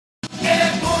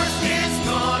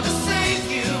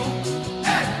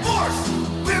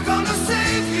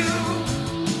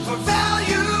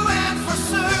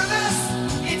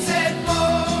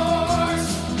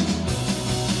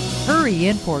be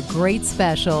in for great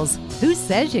specials. Who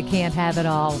says you can't have it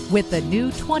all? With the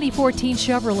new 2014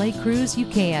 Chevrolet Cruze, you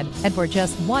can, and for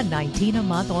just $119 a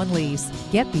month on lease.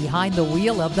 Get behind the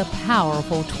wheel of the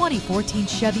powerful 2014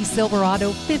 Chevy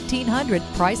Silverado 1500,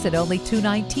 priced at only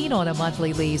 $219 on a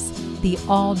monthly lease. The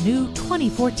all-new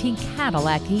 2014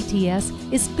 Cadillac ATS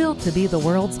is built to be the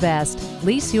world's best.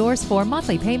 Lease yours for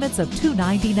monthly payments of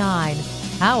 $299.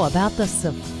 How about the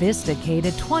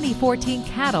sophisticated 2014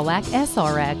 Cadillac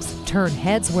SRX? Turn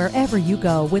heads wherever you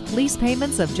go with lease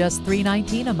payments of just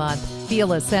 $319 a month.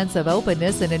 Feel a sense of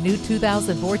openness in a new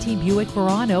 2014 Buick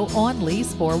Verano on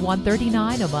lease for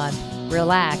 $139 a month.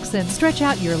 Relax and stretch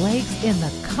out your legs in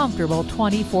the comfortable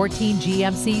 2014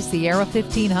 GMC Sierra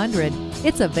 1500.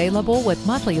 It's available with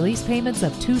monthly lease payments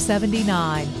of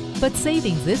 $279. But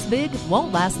savings this big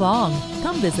won't last long.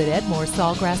 Come visit Ed Morse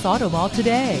Sawgrass Auto Mall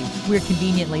today. We're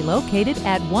conveniently located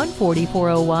at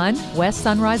 14401 West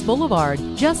Sunrise Boulevard,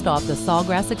 just off the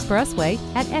Sawgrass Expressway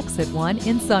at Exit 1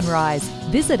 in Sunrise.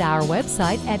 Visit our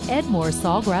website at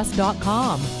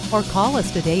edmoresawgrass.com or call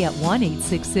us today at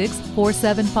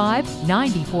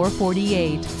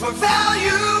 1-866-475-9448. For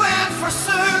value and for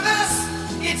service,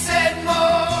 it's Ed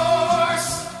Morse.